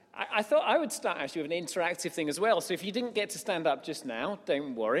I thought I would start actually with an interactive thing as well. So if you didn't get to stand up just now,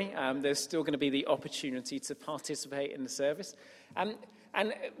 don't worry. There's still going to be the opportunity to participate in the service. And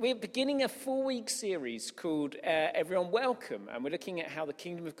we're beginning a 4-week series called Everyone Welcome. And we're looking at how the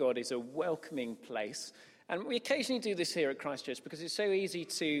kingdom of God is a welcoming place. And we occasionally do this here at Christ Church because it's so easy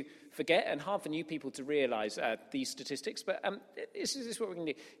to forget and hard for new people to realise these statistics. But this is what we're going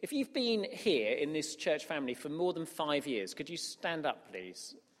to do. If you've been here in this church family for more than 5 years, could you stand up,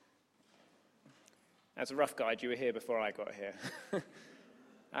 please? As a rough guide, you were here before I got here.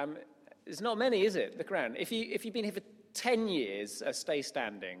 There's not many, is it? Look around. If you've been here for 10 years, stay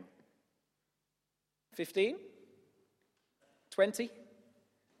standing. 15? 20?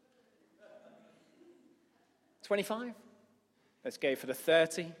 25? Let's go for the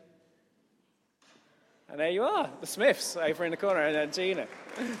 30. And there you are, the Smiths over in the corner, and Gina,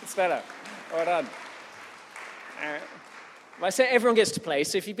 Stella. Well done. I say everyone gets to play,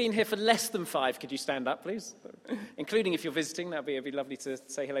 so if you've been here for less than 5, could you stand up, please? Including if you're visiting, it'd be lovely to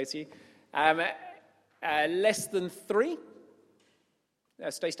say hello to you. Less than 3?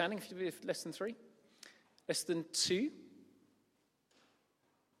 Stay standing if you're less than 3. Less than 2?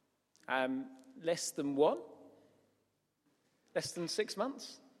 Less than 1? Less than 6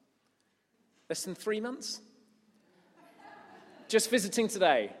 months? Less than 3 months? Just visiting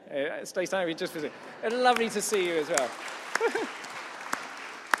today. Stay standing, just visiting. Lovely to see you as well.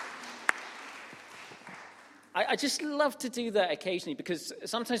 I just love to do that occasionally because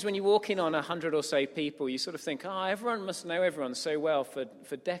sometimes when you walk in on 100 or so people, you sort of think, everyone must know everyone so well for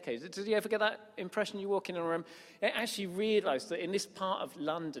decades. Did you ever get that impression you walk in a room? I actually realised that in this part of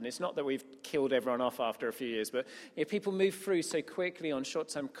London, it's not that we've killed everyone off after a few years, but people move through so quickly on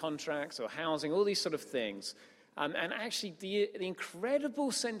short-term contracts or housing, all these sort of things. And actually the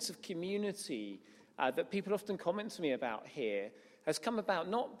incredible sense of community that people often comment to me about here has come about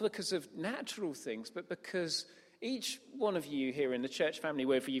not because of natural things, but because each one of you here in the church family,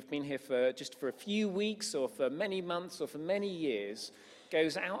 whether you've been here for just for a few weeks or for many months or for many years,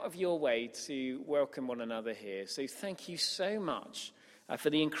 goes out of your way to welcome one another here. So thank you so much for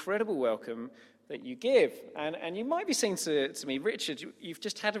the incredible welcome that you give. And you might be saying to me, Richard, you've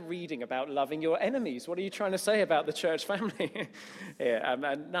just had a reading about loving your enemies. What are you trying to say about the church family?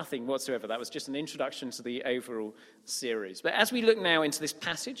 Nothing whatsoever. That was just an introduction to the overall series. But as we look now into this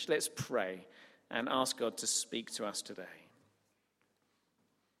passage, let's pray and ask God to speak to us today.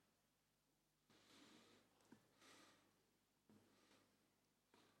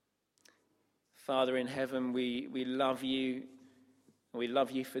 Father in heaven, we love you. We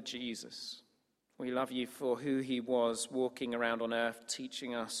love you for Jesus. We love you for who he was walking around on earth,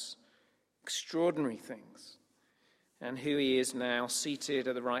 teaching us extraordinary things, and who he is now seated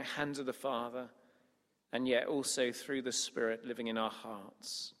at the right hand of the Father, and yet also through the Spirit living in our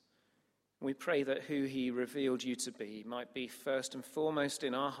hearts. We pray that who he revealed you to be might be first and foremost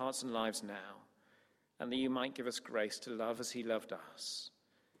in our hearts and lives now, and that you might give us grace to love as he loved us.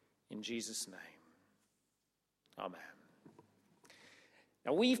 In Jesus' name, amen.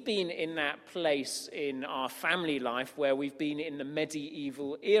 Now, we've been in that place in our family life where we've been in the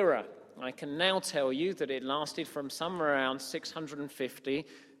medieval era. I can now tell you that it lasted from somewhere around 650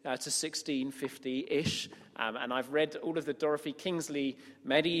 to 1650-ish. And I've read all of the Dorothy Kingsley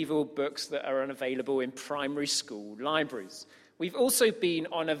medieval books that are unavailable in primary school libraries. We've also been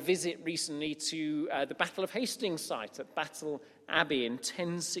on a visit recently to the Battle of Hastings site at Battle Abbey in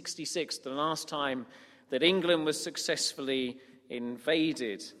 1066, the last time that England was successfully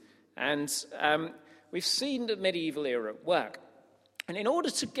invaded. And we've seen the medieval era work. And in order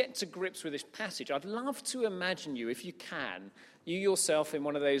to get to grips with this passage, I'd love to imagine you, if you can, you yourself in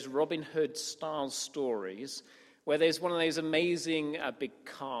one of those Robin Hood style stories where there's one of those amazing big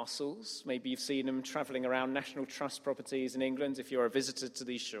castles. Maybe you've seen them travelling around National Trust properties in England if you're a visitor to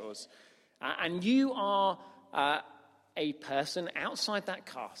these shores. And you are a person outside that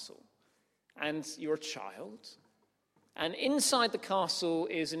castle, and you're a child. And inside the castle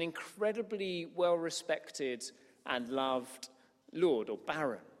is an incredibly well-respected and loved lord or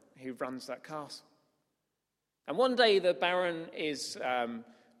baron who runs that castle. And one day the baron is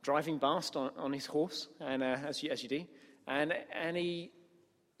driving past on his horse, and as you do, and he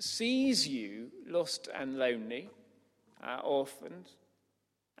sees you lost and lonely, orphaned,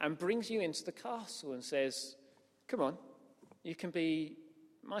 and brings you into the castle and says, "Come on, you can be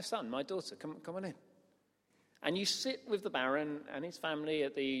my son, my daughter. Come on in." And you sit with the baron and his family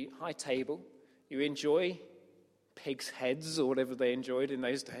at the high table. You enjoy pigs' heads or whatever they enjoyed in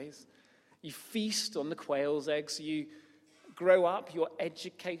those days. You feast on the quail's eggs. You grow up. You're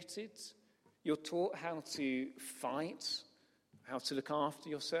educated. You're taught how to fight, how to look after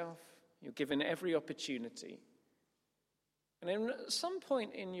yourself. You're given every opportunity. And then at some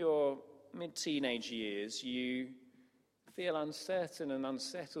point in your mid-teenage years, you feel uncertain and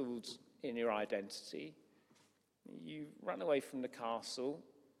unsettled in your identity. You run away from the castle.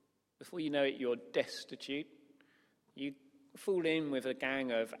 Before you know it, you're destitute. You fall in with a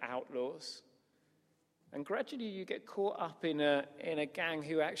gang of outlaws. And gradually you get caught up in a gang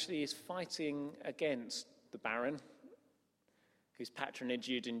who actually is fighting against the Baron, whose patronage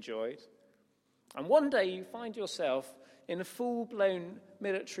you'd enjoyed. And one day you find yourself in a full-blown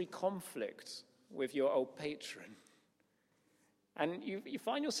military conflict with your old patron. And you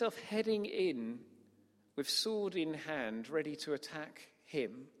find yourself heading in with sword in hand, ready to attack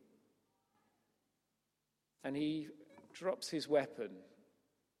him. And he drops his weapon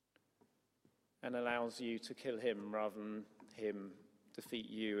and allows you to kill him rather than him defeat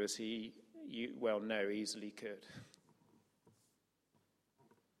you, as you well know easily could.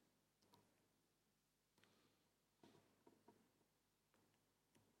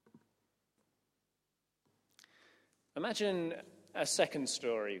 Imagine a second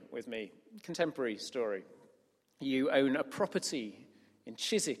story with me, contemporary story. You own a property in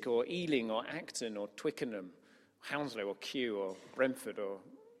Chiswick or Ealing or Acton or Twickenham, Hounslow or Kew or Brentford or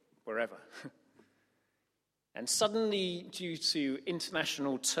wherever. And suddenly, due to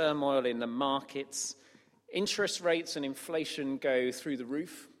international turmoil in the markets, interest rates and inflation go through the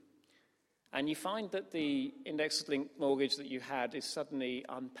roof, and you find that the index-linked mortgage that you had is suddenly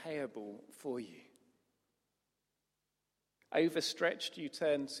unpayable for you. Overstretched, you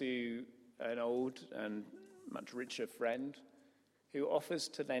turn to an old and much richer friend who offers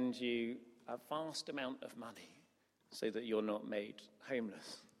to lend you a vast amount of money so that you're not made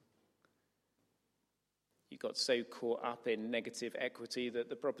homeless. You got so caught up in negative equity that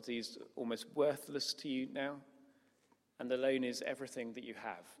the property is almost worthless to you now, and the loan is everything that you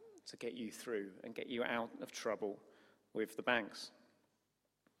have to get you through and get you out of trouble with the banks.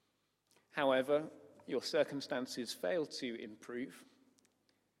 However, your circumstances fail to improve,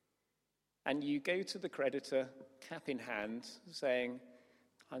 and you go to the creditor, cap in hand, saying,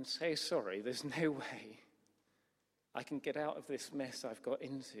 "I'm so sorry, there's no way I can get out of this mess I've got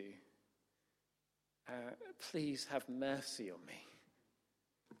into. Please have mercy on me.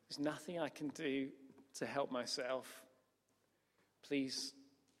 There's nothing I can do to help myself. Please,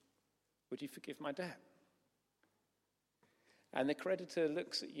 would you forgive my debt?" And the creditor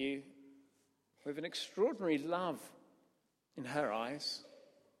looks at you with an extraordinary love in her eyes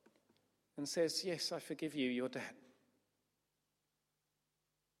and says, "Yes, I forgive you your debt."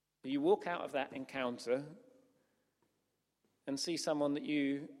 You walk out of that encounter and see someone that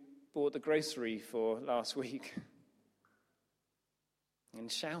you bought the grocery for last week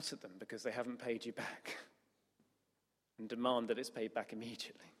and shout at them because they haven't paid you back and demand that it's paid back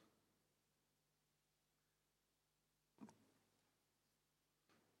immediately.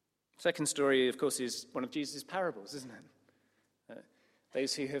 Second story, of course, is one of Jesus' parables, isn't it?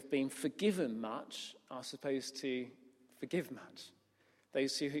 Those who have been forgiven much are supposed to forgive much.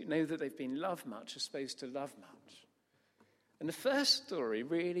 Those who know that they've been loved much are supposed to love much. And the first story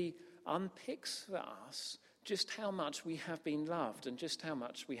really unpicks for us just how much we have been loved and just how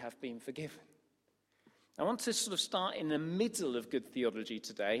much we have been forgiven. I want to sort of start in the middle of good theology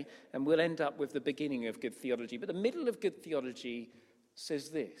today, and we'll end up with the beginning of good theology. But the middle of good theology says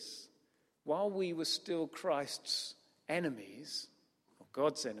this: while we were still Christ's enemies, or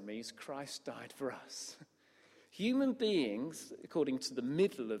God's enemies, Christ died for us. Human beings, according to the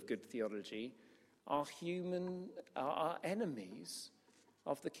middle of good theology, are enemies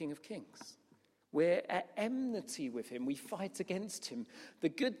of the King of Kings. We're at enmity with him. We fight against him. The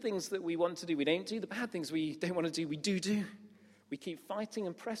good things that we want to do, we don't do. The bad things we don't want to do, we do. We keep fighting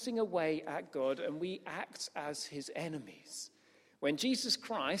and pressing away at God, and we act as his enemies. When Jesus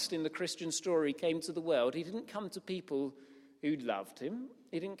Christ, in the Christian story, came to the world, he didn't come to people who loved him.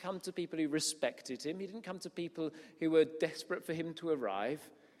 He didn't come to people who respected him. He didn't come to people who were desperate for him to arrive.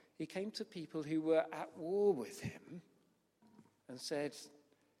 He came to people who were at war with him and said,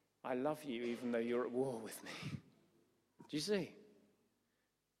 "I love you even though you're at war with me." Do you see?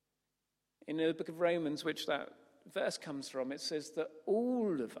 In the book of Romans, which that verse comes from, it says that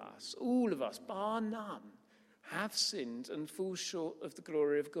all of us, bar none, have sinned and fall short of the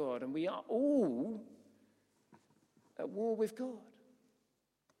glory of God. And we are all at war with God.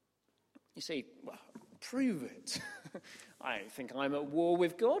 You say, "Well, prove it." I think I'm at war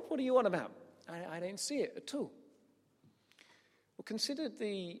with God. What are you on about? I don't see it at all. Well, consider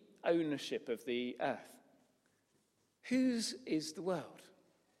the ownership of the earth. Whose is the world?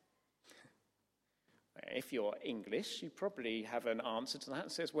 if you're English, you probably have an answer to that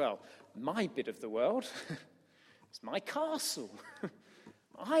that says, well, my bit of the world is my castle.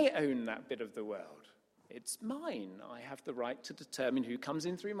 I own that bit of the world. It's mine. I have the right to determine who comes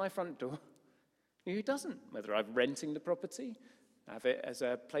in through my front door and who doesn't, whether I'm renting the property, have it as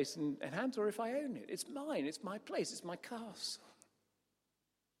a place in hand, or if I own it. It's mine. It's my place. It's my castle.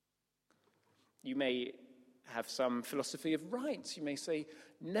 You may have some philosophy of rights. You may say,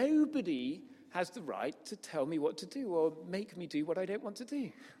 nobody has the right to tell me what to do or make me do what I don't want to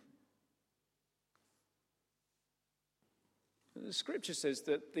do. The scripture says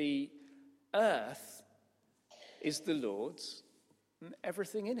that the earth is the Lord's and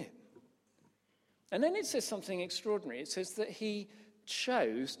everything in it. And then it says something extraordinary. It says that he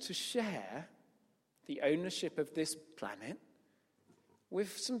chose to share the ownership of this planet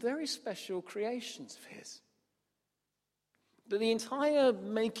with some very special creations of his. That the entire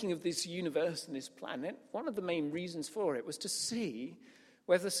making of this universe and this planet, one of the main reasons for it was to see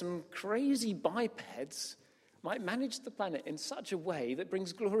whether some crazy bipeds might manage the planet in such a way that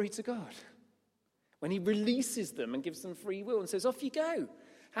brings glory to God. When he releases them and gives them free will and says, off you go,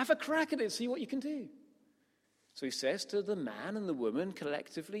 have a crack at it, see what you can do. So he says to the man and the woman,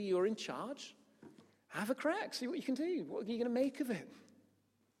 collectively, you're in charge. Have a crack, see what you can do. What are you going to make of it?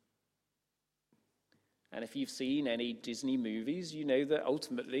 And if you've seen any Disney movies, you know that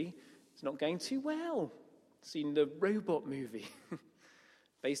ultimately it's not going too well. Seen the Robot movie,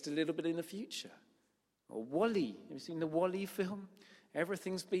 based a little bit in the future. Or WALL-E. Have you seen the WALL-E film?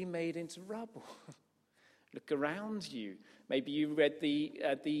 Everything's been made into rubble. Look around you. Maybe you read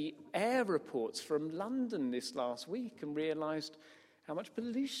the air reports from London this last week and realized how much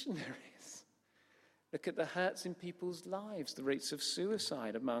pollution there is. Look at the hurts in people's lives, the rates of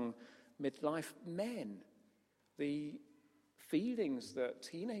suicide among midlife men, the feelings that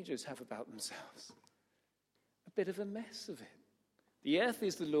teenagers have about themselves. A bit of a mess of it. The earth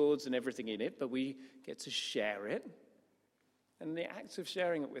is the Lord's and everything in it, but we get to share it. And the act of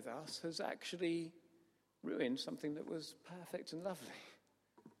sharing it with us has actually ruined something that was perfect and lovely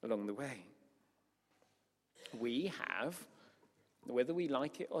along the way. We have, whether we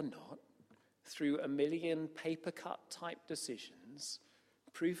like it or not, through a million paper-cut type decisions,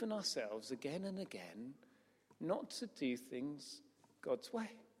 proven ourselves again and again not to do things God's way.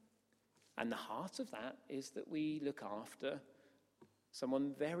 And the heart of that is that we look after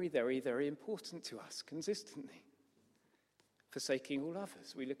someone very, very, very important to us consistently. Forsaking all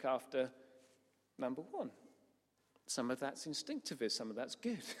others. We look after number one. Some of that's instinctivist, some of that's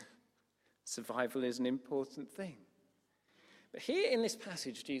good. Survival is an important thing. But here in this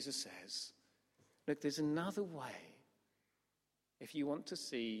passage, Jesus says, look, there's another way. If you want to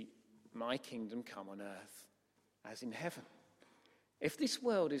see my kingdom come on earth as in heaven. If this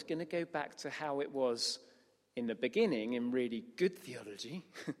world is going to go back to how it was in the beginning, in really good theology,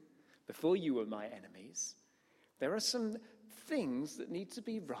 before you were my enemies, there are some things that need to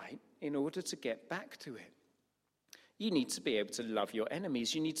be right in order to get back to it. You need to be able to love your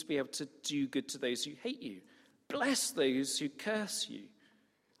enemies. You need to be able to do good to those who hate you. Bless those who curse you.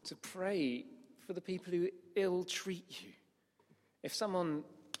 To pray for the people who ill-treat you. If someone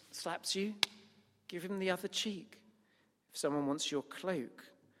slaps you, give him the other cheek. If someone wants your cloak,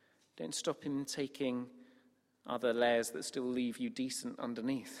 don't stop him taking other layers that still leave you decent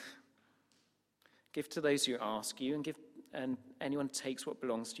underneath. Give to those who ask you, and anyone who takes what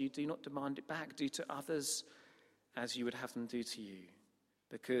belongs to you, do not demand it back. Do to others as you would have them do to you.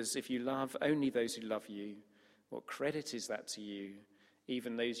 Because if you love only those who love you, what credit is that to you?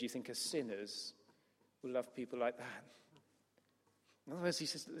 Even those you think are sinners will love people like that. In other words, he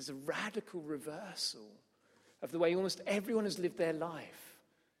says that there's a radical reversal of the way almost everyone has lived their life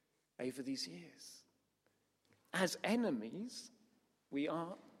over these years. As enemies, we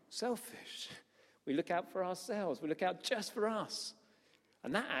are selfish. We look out for ourselves. We look out just for us.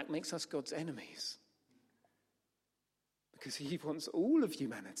 And that act makes us God's enemies. Because he wants all of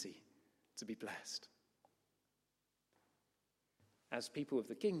humanity to be blessed. As people of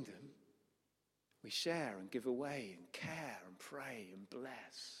the kingdom, we share and give away and care and pray and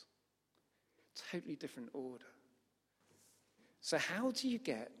bless. Totally different order. So how do you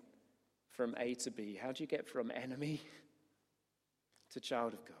get from A to B? How do you get from enemy to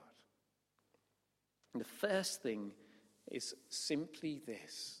child of God? And the first thing is simply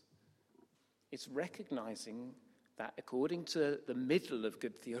this. It's recognizing that according to the middle of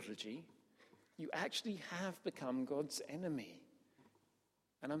good theology, you actually have become God's enemy.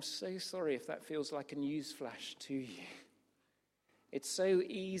 And I'm so sorry if that feels like a newsflash to you. It's so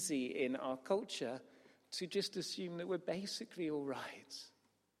easy in our culture to just assume that we're basically all right.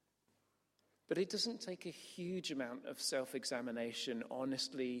 But it doesn't take a huge amount of self-examination,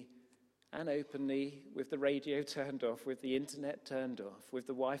 honestly and openly, with the radio turned off, with the internet turned off, with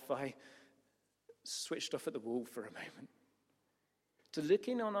the Wi-Fi switched off at the wall for a moment, to look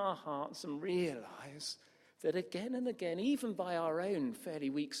in on our hearts and realize that again and again, even by our own fairly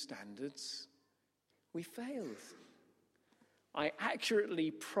weak standards, we failed. I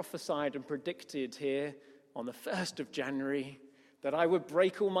accurately prophesied and predicted here on the 1st of January that I would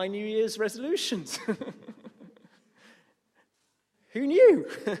break all my New Year's resolutions. Who knew?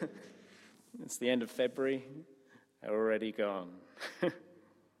 It's the end of February, they're already gone.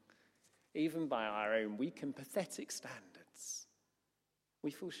 Even by our own weak and pathetic standards, we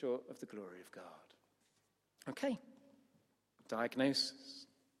fall short of the glory of God. Okay, diagnosis.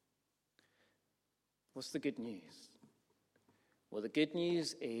 What's the good news? Well, the good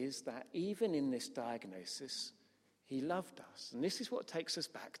news is that even in this diagnosis, he loved us. And this is what takes us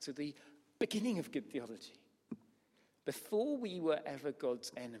back to the beginning of good theology. Before we were ever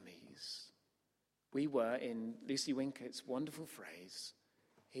God's enemies, we were, in Lucy Wincott's wonderful phrase,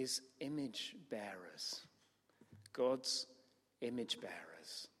 his image bearers. God's image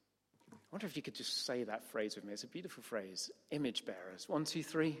bearers. I wonder if you could just say that phrase with me. It's a beautiful phrase. Image bearers. 1, 2,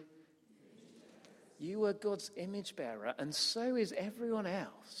 3. You are God's image bearer, and so is everyone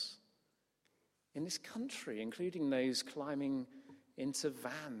else in this country, including those climbing into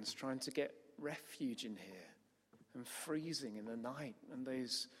vans trying to get refuge in here and freezing in the night, and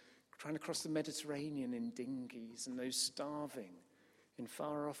those trying to cross the Mediterranean in dinghies, and those starving in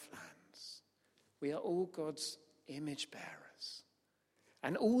far-off lands. We are all God's image bearers.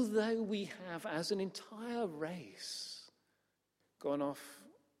 And although we have, as an entire race, gone off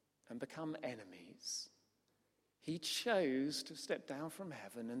and become enemies, he chose to step down from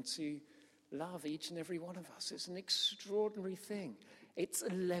heaven and to love each and every one of us. It's an extraordinary thing. It's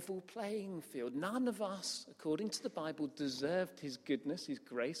a level playing field. None of us, according to the Bible, deserved his goodness, his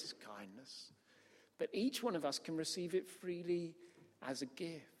grace, his kindness. But each one of us can receive it freely as a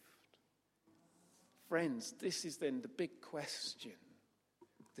gift. Friends, this is then the big question,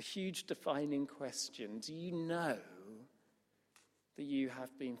 the huge defining question. Do you know that you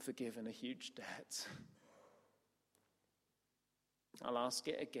have been forgiven a huge debt? I'll ask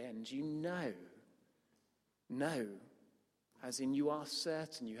it again. Do you know? No, as in you are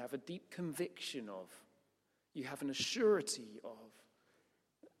certain, you have a deep conviction of, you have an assurity of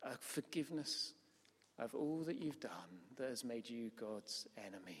a forgiveness of all that you've done that has made you God's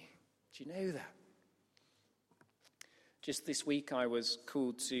enemy. Do you know that? Just this week I was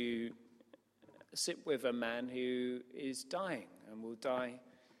called to sit with a man who is dying and will die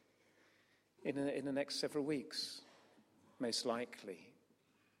in the next several weeks, most likely.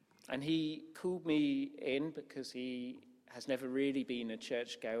 And he called me in because he has never really been a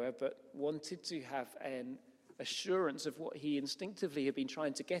churchgoer, but wanted to have an assurance of what he instinctively had been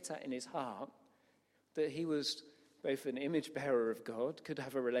trying to get at in his heart, that he was both an image bearer of God, could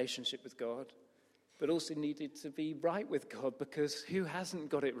have a relationship with God, but also needed to be right with God, because who hasn't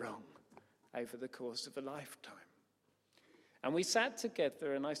got it wrong over the course of a lifetime? And we sat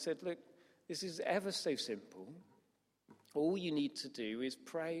together and I said, look, this is ever so simple. All you need to do is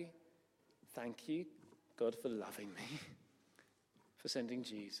pray, thank you, God, for loving me, for sending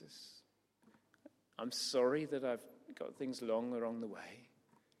Jesus. I'm sorry that I've got things long along the way.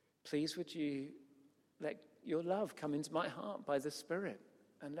 Please would you let your love come into my heart by the Spirit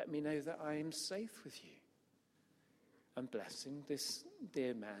and let me know that I am safe with you. And blessing, this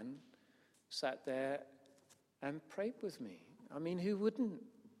dear man sat there and prayed with me. I mean, who wouldn't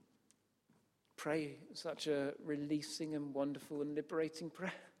pray such a releasing and wonderful and liberating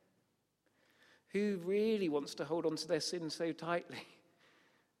prayer? Who really wants to hold on to their sin so tightly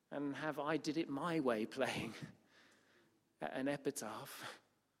and have I did it my way playing at an epitaph?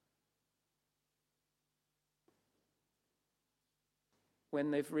 When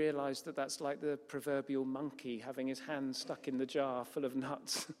they've realized that that's like the proverbial monkey having his hand stuck in the jar full of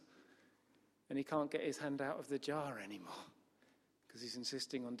nuts and he can't get his hand out of the jar anymore because he's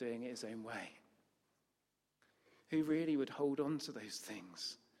insisting on doing it his own way. Who really would hold on to those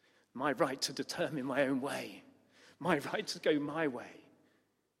things? My right to determine my own way, my right to go my way,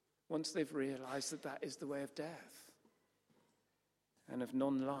 once they've realized that that is the way of death and of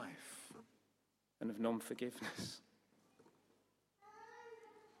non-life and of non-forgiveness.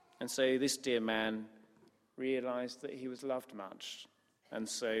 And so this dear man realized that he was loved much, and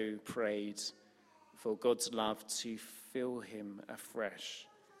so prayed for God's love to fill him afresh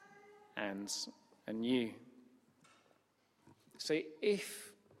and anew. So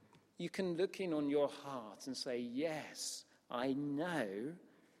if you can look in on your heart and say, yes, I know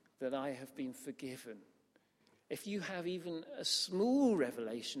that I have been forgiven, if you have even a small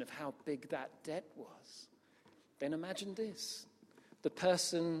revelation of how big that debt was, then imagine this. The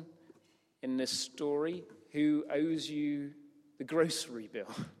person in this story who owes you the grocery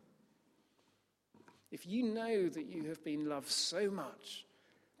bill. If you know that you have been loved so much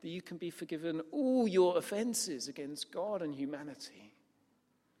that you can be forgiven all your offenses against God and humanity,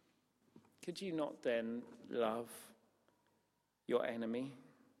 could you not then love your enemy?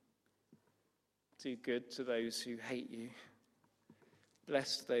 Do good to those who hate you.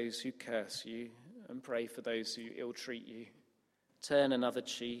 Bless those who curse you, and pray for those who ill-treat you. Turn another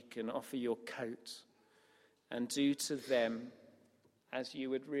cheek and offer your coat, and do to them as you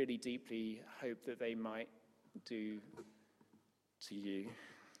would really deeply hope that they might do to you.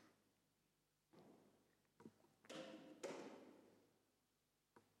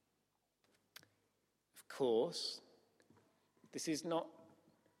 Of course, this is not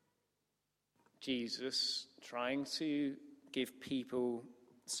Jesus trying to give people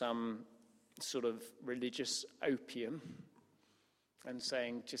some sort of religious opium and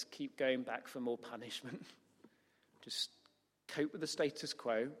saying, just keep going back for more punishment. Just cope with the status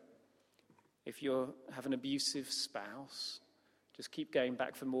quo. If you have an abusive spouse, just keep going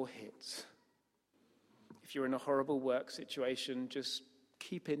back for more hits. If you're in a horrible work situation, just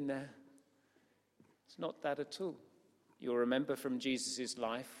keep in there. It's not that at all. You'll remember from Jesus'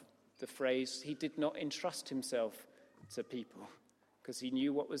 life the phrase, he did not entrust himself to people because he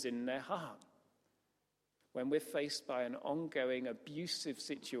knew what was in their heart. When we're faced by an ongoing abusive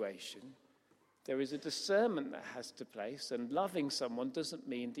situation, there is a discernment that has to place, and loving someone doesn't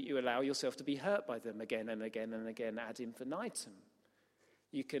mean that you allow yourself to be hurt by them again and again and again ad infinitum.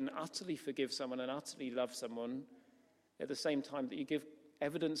 You can utterly forgive someone and utterly love someone at the same time that you give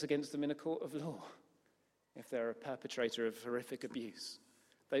evidence against them in a court of law if they're a perpetrator of horrific abuse.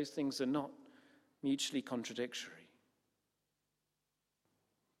 Those things are not mutually contradictory.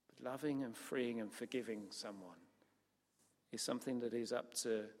 But loving and freeing and forgiving someone is something that is up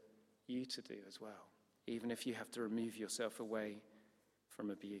to you to do as well, even if you have to remove yourself away from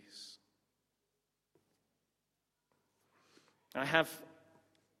abuse. I have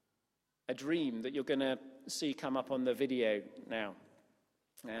a dream that you're going to see come up on the video now.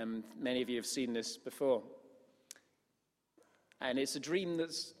 Many of you have seen this before. And it's a dream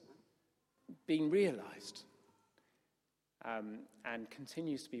that's being realized and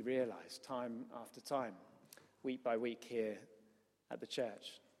continues to be realized time after time, week by week here at the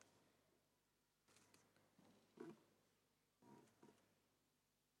church.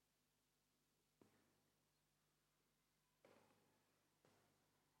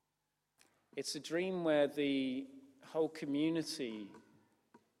 It's a dream where the whole community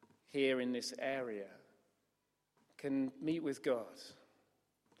here in this area can meet with God,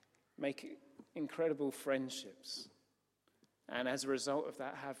 make incredible friendships, and as a result of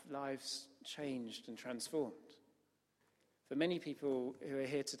that have lives changed and transformed. For many people who are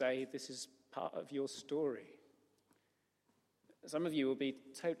here today, this is part of your story. Some of you will be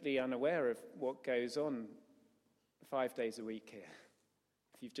totally unaware of what goes on 5 days a week here,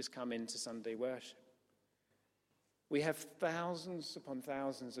 if you've just come into Sunday worship. We have thousands upon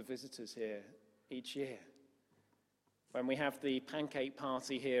thousands of visitors here each year. When we have the pancake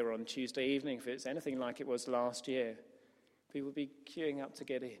party here on Tuesday evening, if it's anything like it was last year, people will be queuing up to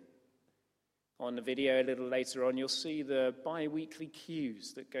get in. On the video a little later on, you'll see the bi-weekly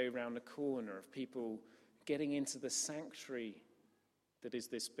queues that go around the corner of people getting into the sanctuary that is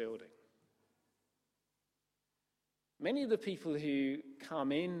this building. Many of the people who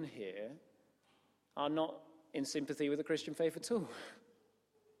come in here are not in sympathy with the Christian faith at all.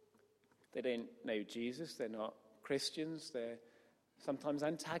 They don't know Jesus, they're not Christians, they're sometimes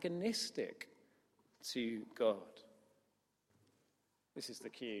antagonistic to God. This is the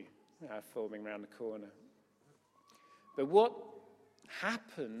queue forming around the corner. But what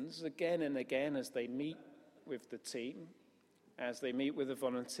happens again and again as they meet with the team, as they meet with the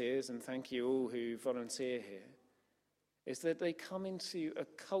volunteers, and thank you all who volunteer here, is that they come into a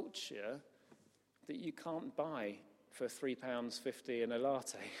culture that you can't buy for £3.50 and a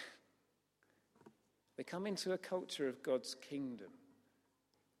latte. They come into a culture of God's kingdom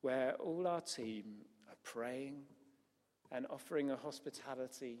where all our team are praying and offering a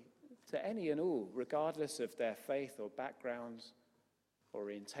hospitality to any and all, regardless of their faith or background,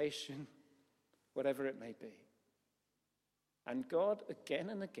 orientation, whatever it may be. And God, again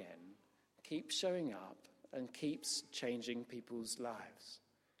and again, keeps showing up and keeps changing people's lives.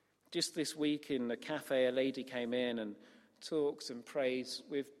 Just this week in the cafe, a lady came in and talks and prays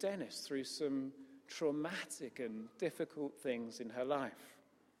with Dennis through some traumatic and difficult things in her life.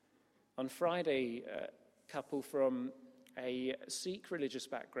 On Friday, a couple from a Sikh religious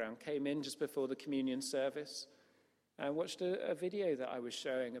background came in just before the communion service and watched a video that I was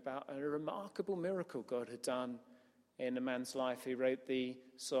showing about a remarkable miracle God had done in a man's life who wrote the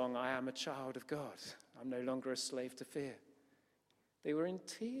song, "I am a child of God. I'm no longer a slave to fear." They were in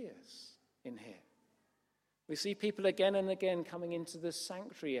tears in here. We see people again and again coming into the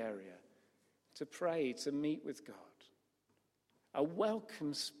sanctuary area to pray, to meet with God. A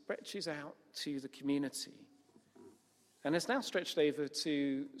welcome stretches out to the community and has now stretched over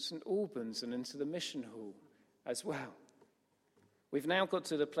to St. Albans and into the mission hall as well. We've now got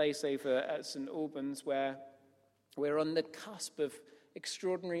to the place over at St. Albans where we're on the cusp of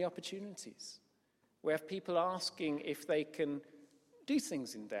extraordinary opportunities. We have people asking if they can do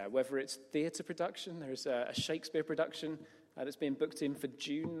things in there, whether it's theatre production. There's a Shakespeare production that's been booked in for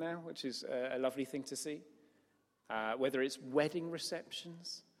June now, which is a lovely thing to see. Whether it's wedding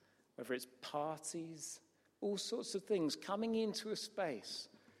receptions, whether it's parties, all sorts of things coming into a space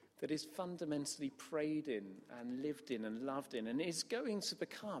that is fundamentally prayed in and lived in and loved in, and is going to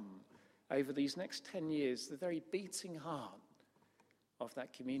become, over these next 10 years, the very beating heart of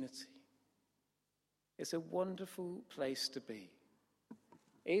that community. It's a wonderful place to be.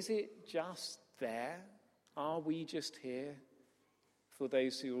 Is it just there? Are we just here for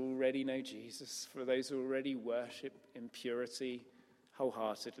those who already know Jesus, for those who already worship in purity,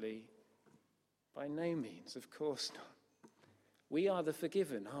 wholeheartedly? By no means, of course not. We are the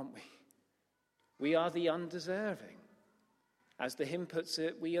forgiven, aren't we? We are the undeserving. As the hymn puts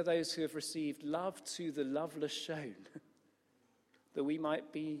it, we are those who have received love to the loveless shown, that we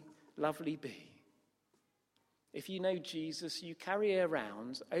might be lovely be. If you know Jesus, you carry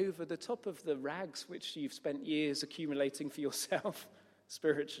around over the top of the rags which you've spent years accumulating for yourself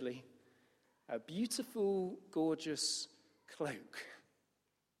spiritually, a beautiful, gorgeous cloak,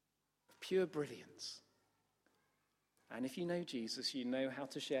 pure brilliance. And if you know Jesus, you know how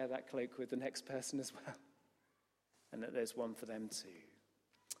to share that cloak with the next person as well, and that there's one for them too.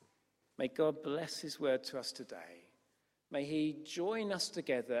 May God bless his word to us today. May he join us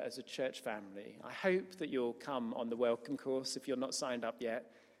together as a church family. I hope that you'll come on the welcome course if you're not signed up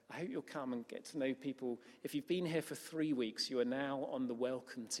yet. I hope you'll come and get to know people. If you've been here for 3 weeks, you are now on the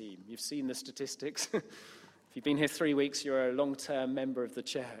welcome team. You've seen the statistics. If you've been here 3 weeks, you're a long-term member of the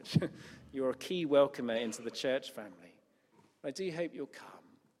church. You're a key welcomer into the church family. I do hope you'll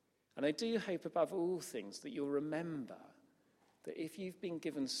come. And I do hope above all things that you'll remember that if you've been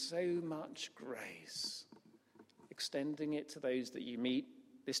given so much grace, extending it to those that you meet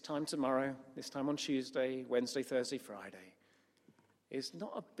this time tomorrow, this time on Tuesday, Wednesday, Thursday, Friday, is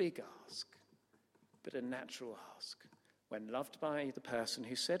not a big ask, but a natural ask. When loved by the person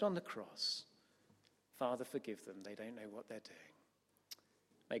who said on the cross, "Father, forgive them, they don't know what they're doing."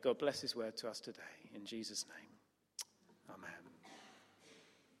 May God bless his word to us today, in Jesus' name.